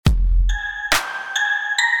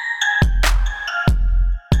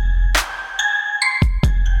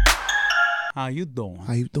How you doing?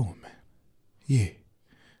 How you doing, man? Yeah.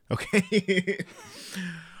 Okay.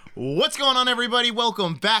 What's going on, everybody?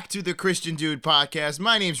 Welcome back to the Christian Dude Podcast.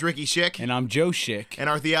 My name's Ricky Schick. And I'm Joe Schick. And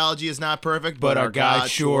our theology is not perfect, but our God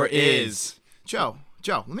sure is. Joe,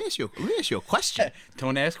 let me ask you a question.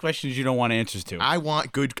 Don't ask questions you don't want answers to. I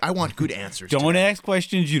want good answers. Don't ask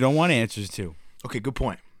questions you don't want answers to. Okay, good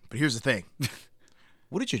point. But here's the thing.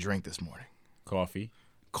 What did you drink this morning? Coffee.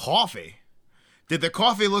 Coffee? Did the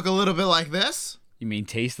coffee look a little bit like this? You mean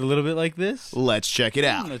taste a little bit like this? Let's check it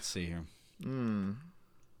out. Let's see here.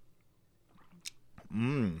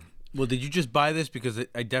 Well, did you just buy this? Because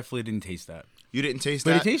I definitely didn't taste that. You didn't taste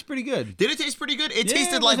that? that? But it tastes pretty good. Did it taste pretty good? It Yeah,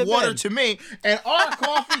 tasted it like wasn't water bad. to me. And our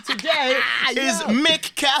coffee today is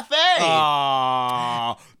Mick Cafe.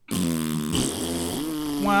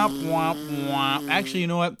 Womp, womp, womp. Actually, you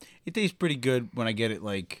know what? It tastes pretty good when I get it,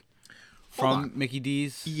 like, from Mickey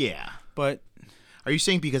D's. Yeah. But Are you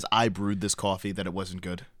saying because I brewed this coffee that it wasn't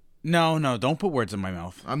good? no, don't put words in my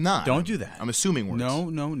mouth. I'm not. Don't do that. I'm assuming words.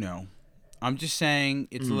 No. I'm just saying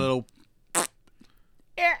it's a little.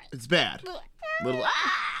 It's bad. Little.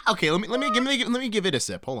 Okay, let me give it a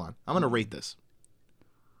sip. Hold on. I'm gonna rate this.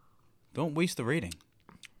 Don't waste the rating.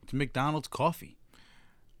 It's McDonald's coffee.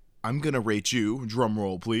 I'm gonna rate you. Drum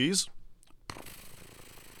roll, please.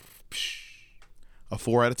 A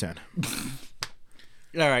 4 out of 10.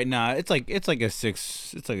 All right, nah, it's like a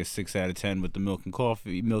 6. It's like a 6 out of 10 with the milk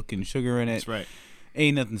and sugar in it. That's right.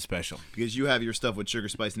 Ain't nothing special. Because you have your stuff with sugar,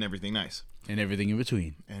 spice, and everything nice. And everything in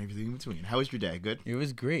between. How was your day? Good? It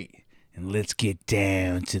was great. And let's get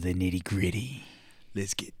down to the nitty gritty.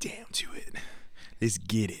 Let's get down to it. Let's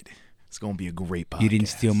get it. It's gonna be a great podcast. You didn't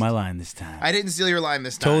steal my line this time. I didn't steal your line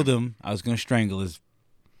this time. Told him I was gonna strangle his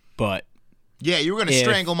butt. Yeah, you were going to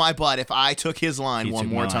strangle my butt if I took his line one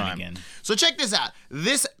more time. Again. So check this out.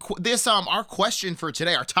 This our question for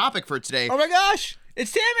today, our topic for today. Oh my gosh,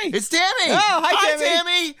 it's Tammy. It's Tammy. Oh, hi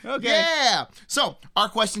Tammy. Okay. Yeah. So our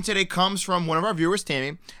question today comes from one of our viewers,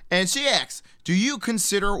 Tammy, and she asks, do you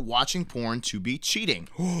consider watching porn to be cheating?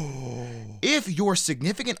 If your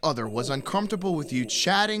significant other was uncomfortable with you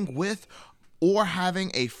chatting with or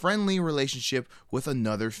having a friendly relationship with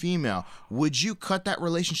another female, would you cut that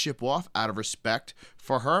relationship off out of respect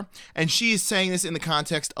for her? And she is saying this in the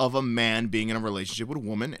context of a man being in a relationship with a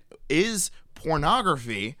woman. Is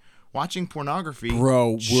pornography, watching pornography,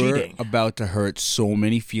 Bro, cheating? we're about to hurt so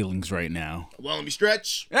many feelings right now. Well, let me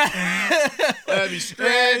stretch. Let me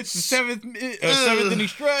stretch. Seventh inning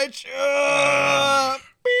stretch.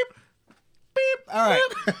 Beep. All right.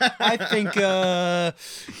 I think,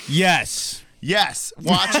 yes. Yes,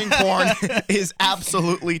 watching porn is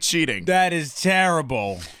absolutely cheating. That is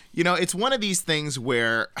terrible. You know, it's one of these things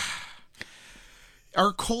where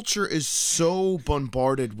our culture is so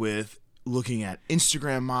bombarded with looking at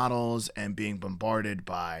Instagram models and being bombarded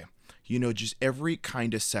by, just every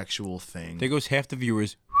kind of sexual thing. There goes half the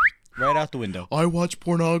viewers right out the window. I watch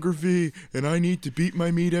pornography and I need to beat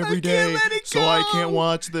my meat every day, so I can't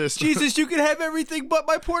watch this. Jesus, you can have everything but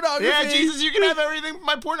my pornography. Yeah, Jesus, you can have everything but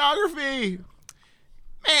my pornography.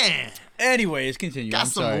 Man. Anyways, continue. Got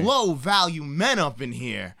some low-value men up in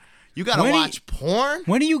here. You gotta watch porn?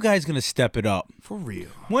 When are you guys gonna step it up? For real.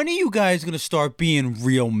 When are you guys gonna start being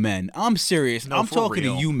real men? I'm serious. No, I'm for talking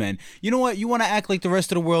real. to you men. You know what? You want to act like the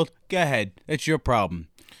rest of the world? Go ahead. That's your problem.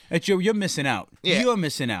 You're missing out. Yeah. You're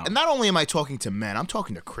missing out. And not only am I talking to men, I'm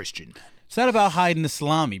talking to Christian men. It's not about hiding the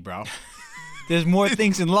salami, bro. There's more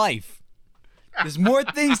things in life. There's more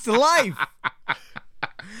things to life.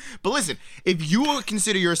 But listen, if you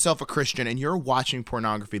consider yourself a Christian and you're watching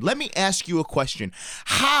pornography, let me ask you a question.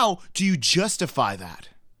 How do you justify that?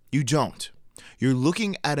 You don't. You're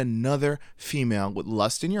looking at another female with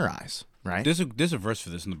lust in your eyes, right? There's a verse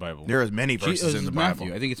for this in the Bible. There are many verses in the Bible.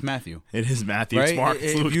 Matthew. I think it's Matthew. It is Matthew, Right? it's Mark,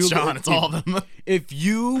 it's Luke, it's John, it's all of them. If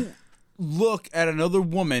you look at another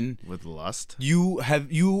woman With lust? you have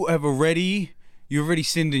already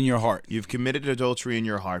sinned in your heart. You've committed adultery in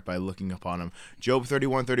your heart by looking upon him. Job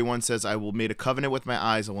 31:31 says, I will make a covenant with my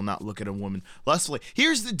eyes. I will not look at a woman lustfully.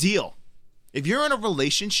 Here's the deal. If you're in a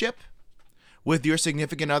relationship with your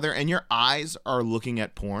significant other and your eyes are looking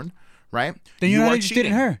at porn, right? Then you're you not are interested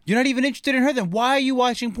cheating. in her. You're not even interested in her. Then why are you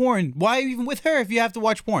watching porn? Why are you even with her if you have to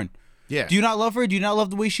watch porn? Yeah. Do you not love her? Do you not love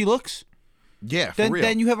the way she looks? Yeah, for real.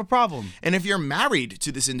 Then you have a problem. And if you're married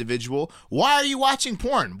to this individual, why are you watching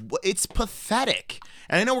porn? It's pathetic.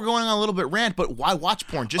 And I know we're going on a little bit rant, but why watch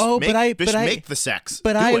porn? Just make the sex.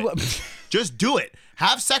 Just do it.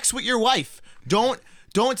 Have sex with your wife. Don't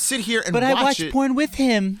sit here and watch it. I watch porn with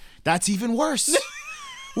him. That's even worse.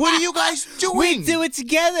 What are you guys doing? We do it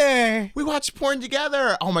together. We watch porn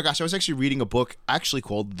together. Oh my gosh, I was actually reading a book actually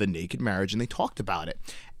called The Naked Marriage, and they talked about it.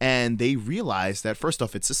 And they realized that, first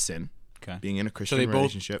off, it's a sin. Okay. Being in a Christian So they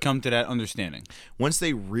relationship. both come to that understanding. Once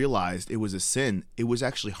they realized it was a sin, it was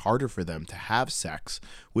actually harder for them to have sex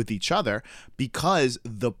with each other because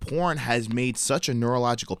the porn has made such a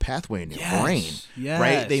neurological pathway in your brain. Yes.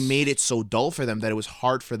 Right? They made it so dull for them that it was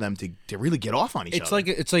hard for them to really get off on each other.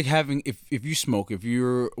 It's like having if you smoke, if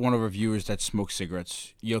you're one of our viewers that smokes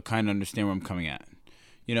cigarettes, you'll kind of understand where I'm coming at.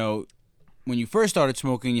 You know, when you first started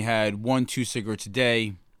smoking, you had 1-2 cigarettes a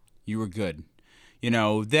day, you were good. You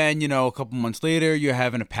know, then, a couple months later, you're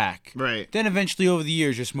having a pack. Right. Then eventually over the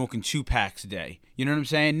years, you're smoking 2 packs a day. You know what I'm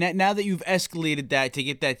saying? Now that you've escalated that to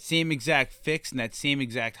get that same exact fix and that same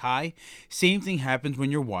exact high, same thing happens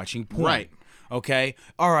when you're watching porn. Right. Okay?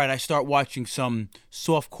 All right, I start watching some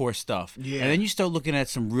softcore stuff. Yeah. And then you start looking at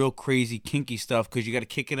some real crazy, kinky stuff because you got to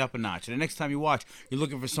kick it up a notch. And the next time you watch, you're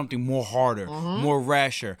looking for something more harder, more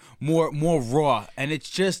rasher, more raw. And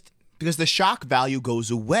it's just... because the shock value goes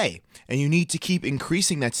away, and you need to keep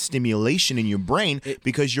increasing that stimulation in your brain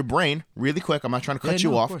because your brain, really quick, I'm not trying to cut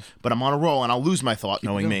you off, but I'm on a roll and I'll lose my thought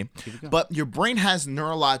knowing me. But your brain has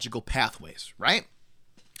neurological pathways, right?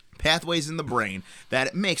 Pathways in the brain that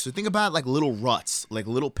it makes. So think about it like little ruts, like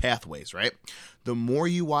little pathways, right? The more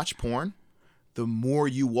you watch porn, the more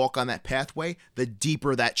you walk on that pathway, the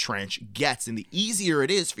deeper that trench gets and the easier it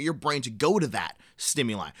is for your brain to go to that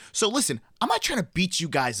stimuli. So listen, I'm not trying to beat you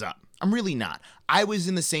guys up. I'm really not. I was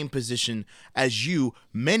in the same position as you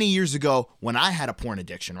many years ago when I had a porn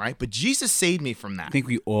addiction, right? But Jesus saved me from that. I think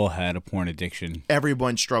we all had a porn addiction.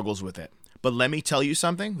 Everyone struggles with it. But let me tell you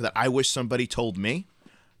something that I wish somebody told me.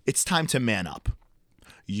 It's time to man up.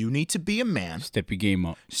 You need to be a man. Step your game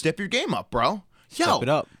up. Step your game up, bro. Step it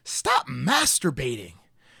up. Stop masturbating.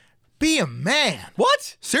 Be a man.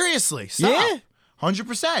 What? Seriously, stop. Yeah?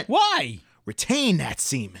 100%. Why? Retain that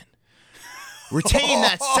semen. Retain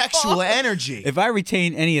that sexual energy. If I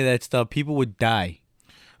retain any of that stuff, people would die.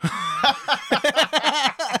 But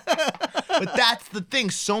that's the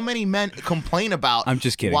thing. So many men complain about. I'm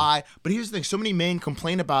just kidding. Why? But here's the thing. So many men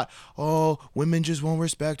complain about, oh, women just won't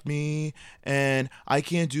respect me, and I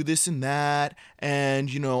can't do this and that, and,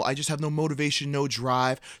 I just have no motivation, no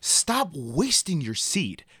drive. Stop wasting your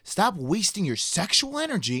seed. Stop wasting your sexual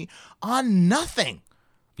energy on nothing.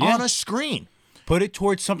 Yeah. On a screen. Put it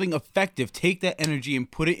towards something effective. Take that energy and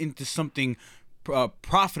put it into something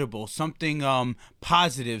profitable, something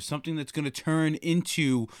positive, something that's going to turn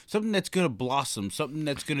into something that's going to blossom, something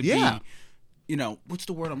that's going to be, what's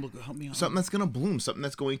the word I'm looking? Help me out. Something that's going to bloom, something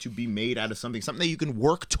that's going to be made out of something that you can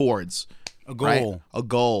work towards. A goal. Right? A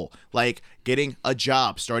goal. Like getting a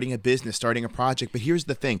job, starting a business, starting a project. But here's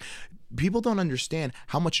the thing. People don't understand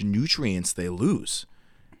how much nutrients they lose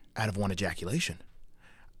out of one ejaculation.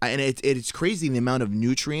 And it's crazy the amount of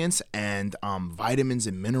nutrients and vitamins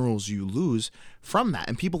and minerals you lose from that.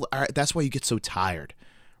 And that's why you get so tired,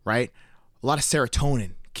 right? A lot of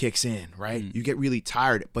serotonin kicks in, right? You get really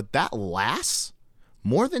tired, but that lasts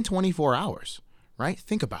more than 24 hours, right?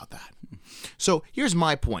 Think about that. So here's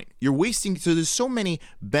my point. You're wasting, so there's so many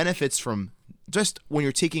benefits from just when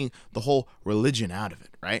you're taking the whole religion out of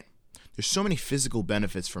it, right? There's so many physical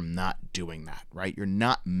benefits from not doing that, right? You're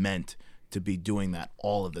not meant to be doing that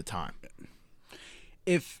all of the time.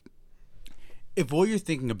 If all you're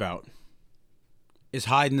thinking about is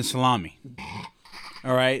hiding the salami,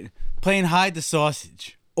 all right, playing hide the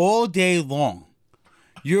sausage all day long,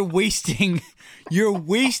 you're wasting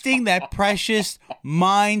that precious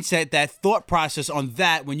mindset, that thought process on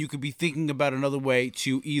that when you could be thinking about another way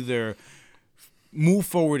to either move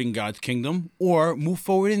forward in God's kingdom or move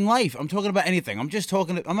forward in life. I'm talking about anything. I'm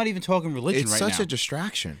not even talking religion right now. It's such a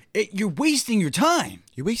distraction. You're wasting your time.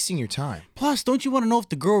 You're wasting your time. Plus, don't you want to know if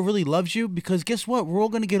the girl really loves you? Because guess what? We're all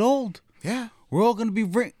going to get old. Yeah. We're all going to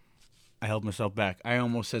be... I held myself back. I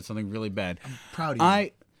almost said something really bad. I'm proud of you.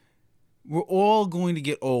 We're all going to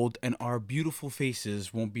get old, and our beautiful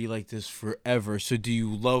faces won't be like this forever. So do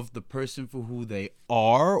you love the person for who they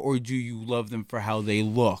are, or do you love them for how they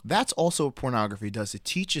look? That's also what pornography does. It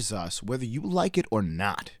teaches us, whether you like it or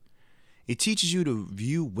not, it teaches you to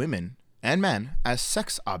view women and men as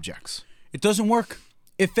sex objects. It doesn't work.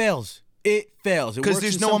 It fails. Because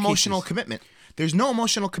there's no emotional commitment. There's no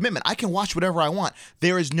emotional commitment. I can watch whatever I want.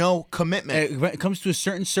 There is no commitment. When it comes to a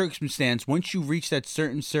certain circumstance, once you reach that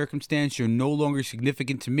certain circumstance, you're no longer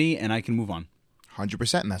significant to me, and I can move on.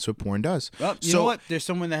 100%, and that's what porn does. Well, you know what? There's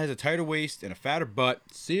someone that has a tighter waist and a fatter butt.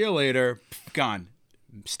 See you later. Gone.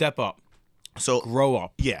 Step up. So grow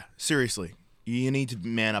up. Yeah, seriously. You need to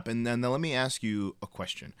man up. And then let me ask you a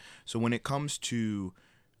question. So when it comes to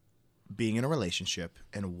being in a relationship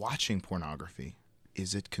and watching pornography,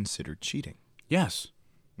 is it considered cheating? Yes.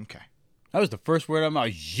 Okay. That was the first word I'm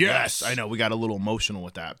like, yes. I know we got a little emotional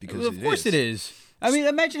with that because Of course it is. I mean,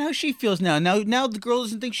 imagine how she feels now. Now the girl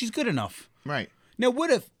doesn't think she's good enough. Right. Now, what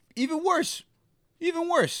if, even worse.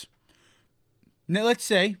 Now, let's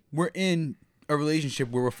say we're in a relationship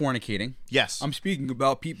where we're fornicating. Yes. I'm speaking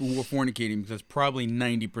about people who are fornicating because that's probably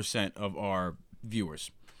 90% of our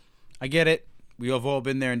viewers. I get it. We have all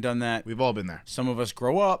been there and done that. We've all been there. Some of us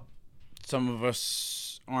grow up. Some of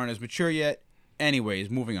us aren't as mature yet. Anyways,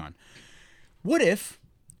 moving on. What if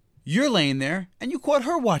you're laying there and you caught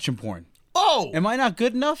her watching porn? Oh! Am I not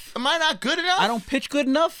good enough? Am I not good enough? I don't pitch good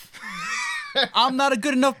enough? I'm not a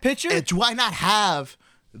good enough pitcher? And do I not have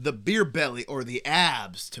the beer belly or the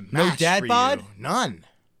abs to match No dad for bod? you? None.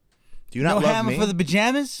 Do you not No love hammer me? for the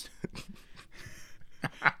pajamas?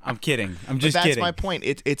 I'm kidding. I'm just That's kidding. my point.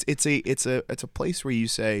 It's a place where you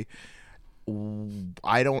say,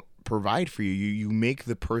 I don't provide for you. You make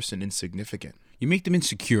the person insignificant You make them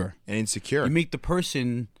insecure. and insecure. You make the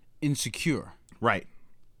person insecure. Right.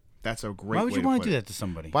 That's a great. Why would you want want to do that to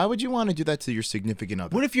somebody? Why would you want to do that to your significant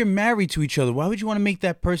other? What if you're married to each other? Why would you want to make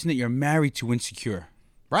that person that you're married to insecure?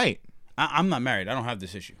 Right. I'm not married. I don't have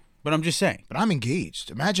this issue. But I'm just saying. But I'm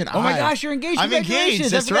engaged. Imagine. Oh my gosh, you're engaged. I'm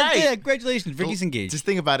engaged. That's right. Yeah, congratulations. Vicky's engaged. Just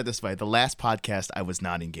think about it this way: the last podcast, I was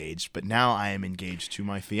not engaged, but now I am engaged to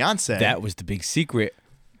my fiance. That was the big secret.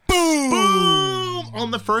 Boom!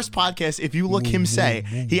 On the first podcast, if you look him say,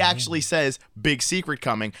 he actually says, big secret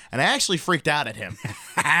coming. And I actually freaked out at him.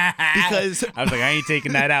 Because I was like, I ain't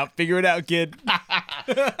taking that out. Figure it out, kid.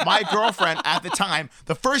 my girlfriend at the time,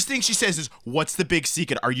 the first thing she says is, what's the big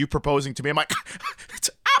secret? Are you proposing to me? I'm like, it's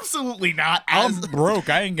absolutely not. I'm broke.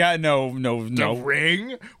 I ain't got no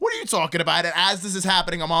ring? What are you talking about? And as this is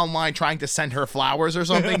happening, I'm online trying to send her flowers or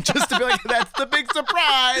something just to be like, that's the big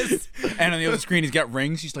surprise. And on the other screen, he's got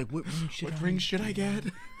rings. He's like, what ring should I get?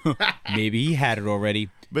 Maybe he had it already.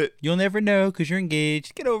 But you'll never know because you're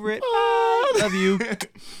engaged. Get over it. Love you.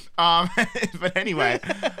 But anyway,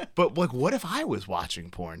 but like, what if I was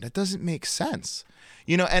watching porn? That doesn't make sense.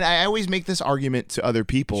 You know, and I always make this argument to other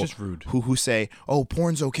people It's just rude. who say, oh,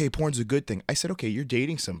 porn's okay, porn's a good thing. I said, okay, you're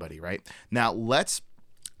dating somebody, right? Now, let's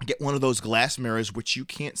get one of those glass mirrors, which you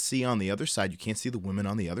can't see on the other side. You can't see the women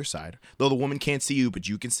on the other side. Though the woman can't see you, but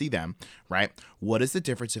you can see them, right? What is the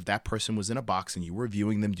difference if that person was in a box and you were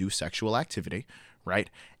viewing them do sexual activity, right?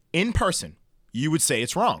 In person, you would say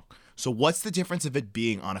it's wrong. So what's the difference of it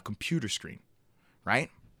being on a computer screen, right?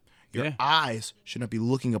 Your eyes should not be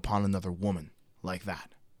looking upon another woman like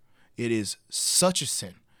that. It is such a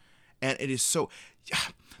sin. And it is so...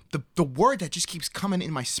 The word that just keeps coming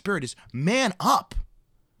in my spirit is man up.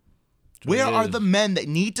 Where are the men that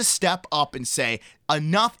need to step up and say,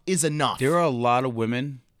 enough is enough? There are a lot of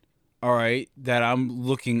women, all right, that I'm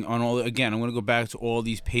looking on all... Again, I'm going to go back to all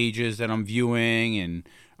these pages that I'm viewing and,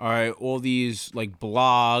 all right, all these, like,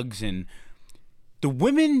 blogs. And the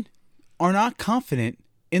women are not confident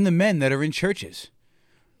in the men that are in churches.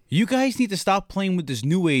 You guys need to stop playing with this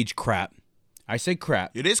new age crap. I said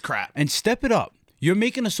crap. It is crap. And step it up. You're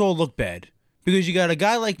making us all look bad. Because you got a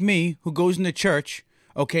guy like me who goes into church...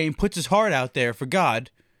 okay, and puts his heart out there for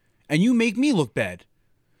God, and you make me look bad.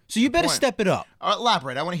 So you better step it up.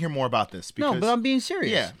 Elaborate. I want to hear more about this. Because, no, but I'm being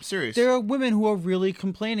serious. Yeah, serious. There are women who are really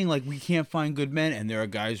complaining like we can't find good men, and there are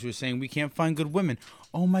guys who are saying we can't find good women.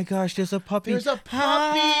 Oh my gosh, there's a puppy. There's a puppy.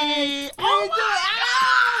 Hi. Oh my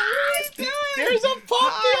God. There's a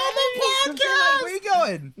puppy on the podcast. Where are you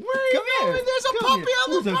going? Come here. There's a puppy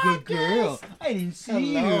on the podcast. Who's a good girl? I didn't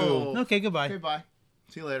see Hello. you. Okay, goodbye. Okay, bye.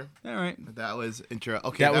 See you later. All right. That was intro.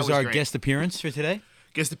 Okay, That was our great. guest appearance for today.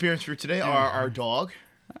 Guest appearance for today are our dog.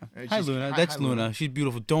 Hi, Luna. That's hi, Luna. She's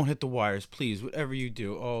beautiful. Don't hit the wires, please. Whatever you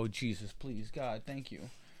do. Oh, Jesus, please. God, thank you.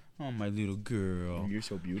 Oh, my little girl. You're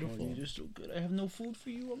so beautiful. Oh, you're so good. I have no food for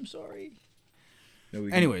you. I'm sorry. No,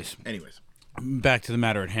 Anyways. Back to the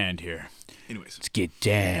matter at hand here. Let's get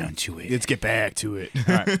down to it. Let's get back to it.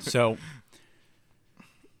 All right. So,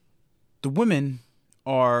 the women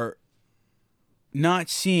are not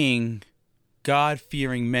seeing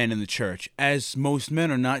God-fearing men in the church, as most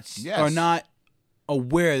men are not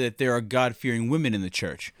aware that there are God-fearing women in the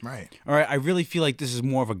church. Right. All right. I really feel like this is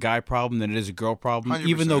more of a guy problem than it is a girl problem. 100%.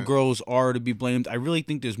 Even though girls are to be blamed, I really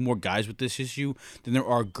think there's more guys with this issue than there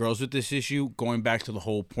are girls with this issue. Going back to the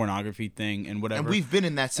whole pornography thing and whatever. And we've been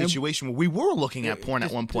in that situation where we were looking at porn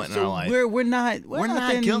at one point in our life. We're not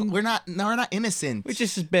guilty. We're not innocent. We're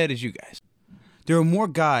just as bad as you guys. There are more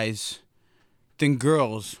guys than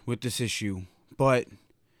girls with this issue, but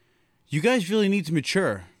you guys really need to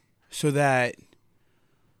mature so that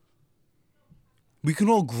we can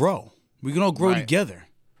all grow. We can all grow Right. together.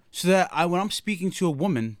 So that when I'm speaking to a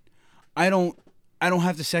woman, I don't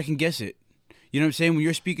have to second guess it. You know what I'm saying? When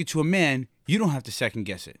you're speaking to a man, you don't have to second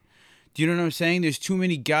guess it. Do you know what I'm saying? There's too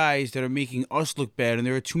many guys that are making us look bad, and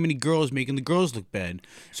there are too many girls making the girls look bad.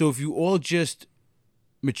 So if you all just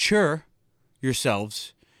mature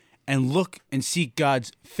yourselves and look and seek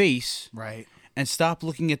God's face, Right. and stop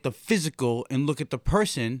looking at the physical and look at the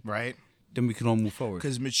person, Right. then we can all move forward.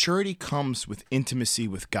 Because maturity comes with intimacy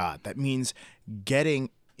with God. That means getting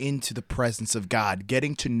into the presence of God,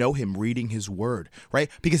 getting to know him, reading his word, right?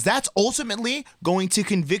 Because that's ultimately going to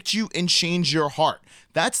convict you and change your heart.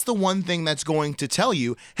 That's the one thing that's going to tell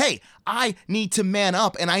you, hey, I need to man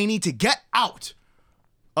up and I need to get out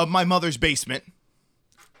of my mother's basement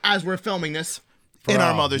as we're filming this in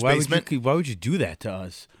our mother's basement. Why would you do that to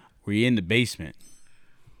us? We're in the basement.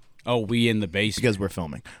 Oh, we in the basement. Because we're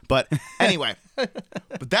filming. But anyway,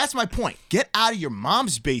 but that's my point. Get out of your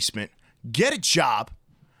mom's basement, get a job,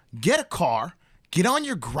 get a car, get on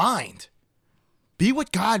your grind. Be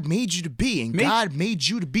what God made you to be. And God made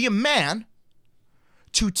you to be a man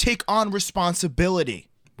to take on responsibility.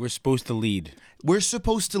 We're supposed to lead. We're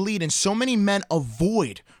supposed to lead. And so many men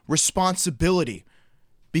avoid responsibility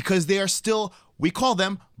because they are still, we call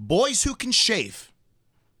them boys who can shave.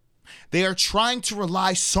 They are trying to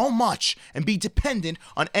rely so much and be dependent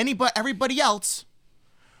on everybody else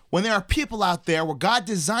when there are people out there where God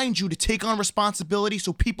designed you to take on responsibility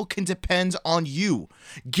so people can depend on you.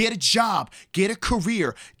 Get a job, get a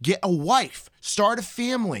career, get a wife, start a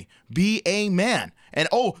family, be a man. And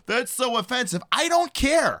oh, that's so offensive. I don't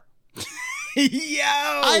care. Yo!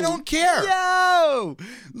 I don't care. Yo!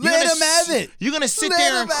 Let him have it. You're going to sit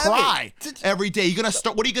there and cry every day. You're going to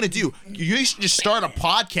start, what are you going to do? You should just start a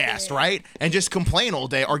podcast, right? And just complain all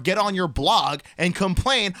day, or get on your blog and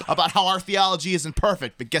complain about how our theology isn't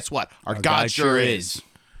perfect. But guess what? Our God sure is. So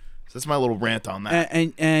that's my little rant on that.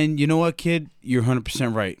 And you know what, kid? You're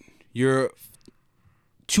 100% right. You're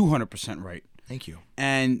 200% right. Thank you.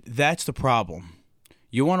 And that's the problem.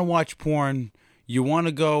 You want to watch porn, you want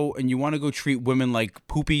to go treat women like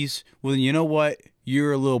poopies. Well, then you know what?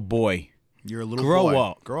 You're a little boy. You're a little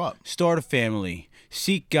boy. Grow up. Start a family.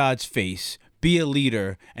 Seek God's face. Be a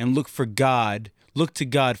leader and look for God. Look to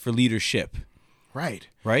God for leadership. Right.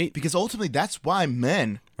 Right? Because ultimately that's why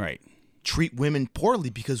men treat women poorly,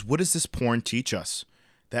 because what does this porn teach us?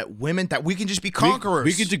 That women, that we can just be conquerors.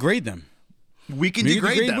 We can degrade them. We can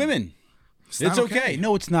degrade them. Women. It's okay.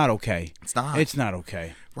 No, it's not okay. It's not. It's not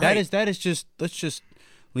okay. Right. That is just, let's just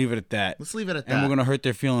leave it at that. Let's leave it at that. And we're going to hurt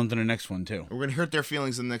their feelings in the next one too. We're going to hurt their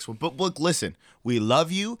feelings in the next one. But look, listen, we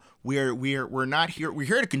love you. We're not here. We're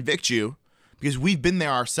here to convict you because we've been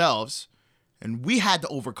there ourselves, and we had to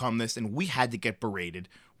overcome this, and we had to get berated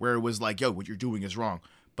where it was like, yo, what you're doing is wrong.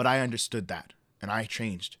 But I understood that, and I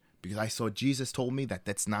changed because I saw Jesus told me that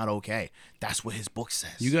that's not okay. That's what his book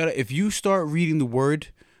says. If you start reading the word,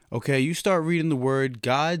 okay, you start reading the word,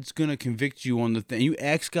 God's going to convict you on the thing. You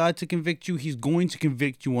ask God to convict you, he's going to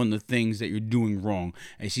convict you on the things that you're doing wrong,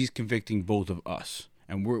 as he's convicting both of us.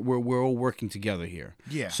 And we're all working together here.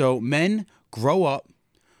 Yeah. So men, grow up,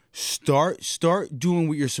 start doing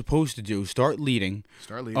what you're supposed to do, start leading.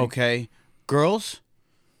 Okay? Girls,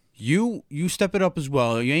 you step it up as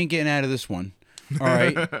well. You ain't getting out of this one. All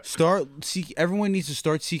right? Everyone needs to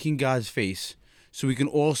start seeking God's face, so we can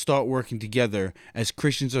all start working together as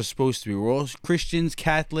Christians are supposed to be. We're all Christians,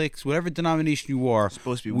 Catholics, whatever denomination you are.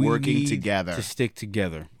 Supposed to be working together. To stick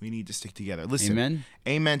together. We need to stick together. Listen. Amen?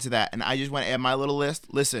 Amen to that. And I just want to add my little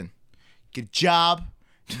list. Listen, get a job,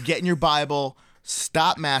 get in your Bible,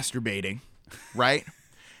 stop masturbating, right?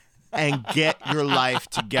 And get your life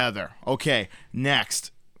together. Okay,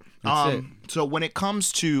 next. That's it. So when it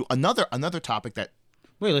comes to another topic that...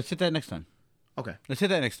 Wait, let's hit that next time. Okay. Let's hit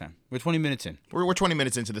that next time. We're 20 minutes in. We're 20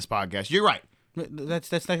 minutes into this podcast. You're right. That's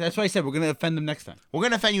why I said we're going to offend them next time. We're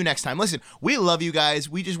going to offend you next time. Listen, we love you guys.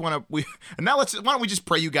 We just want to... why don't we just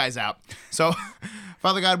pray you guys out? So,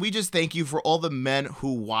 Father God, we just thank you for all the men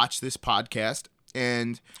who watch this podcast,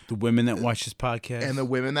 and the women that watch this podcast. And the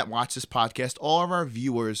women that watch this podcast. All of our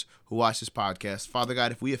viewers who watch this podcast. Father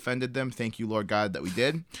God, if we offended them, thank you, Lord God, that we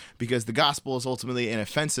did. Because the gospel is ultimately an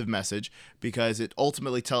offensive message, because it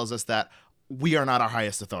ultimately tells us that we are not our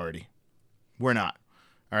highest authority. We're not.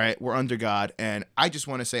 All right? We're under God. And I just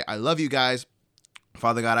want to say I love you guys.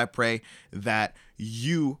 Father God, I pray that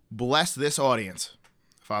you bless this audience,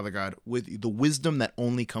 Father God, with the wisdom that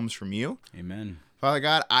only comes from you. Amen. Father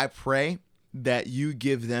God, I pray that you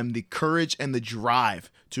give them the courage and the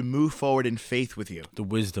drive to move forward in faith with you. The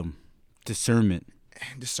wisdom, discernment.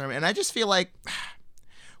 And I just feel like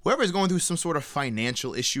whoever is going through some sort of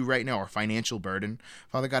financial issue right now or financial burden,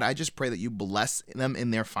 Father God, I just pray that you bless them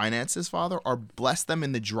in their finances, Father, or bless them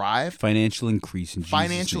in the drive. Financial increase in Jesus'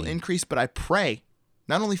 Financial name. increase, but I pray,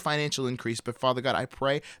 not only financial increase, but Father God, I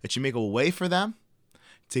pray that you make a way for them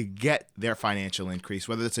to get their financial increase,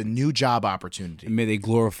 whether it's a new job opportunity. And may they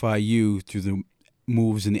glorify you through the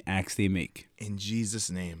moves and the acts they make. In Jesus'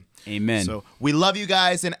 name. Amen. So we love you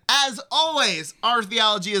guys, and as always, our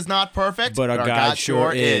theology is not perfect, But our God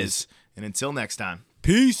sure is. And until next time.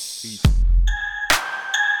 Peace.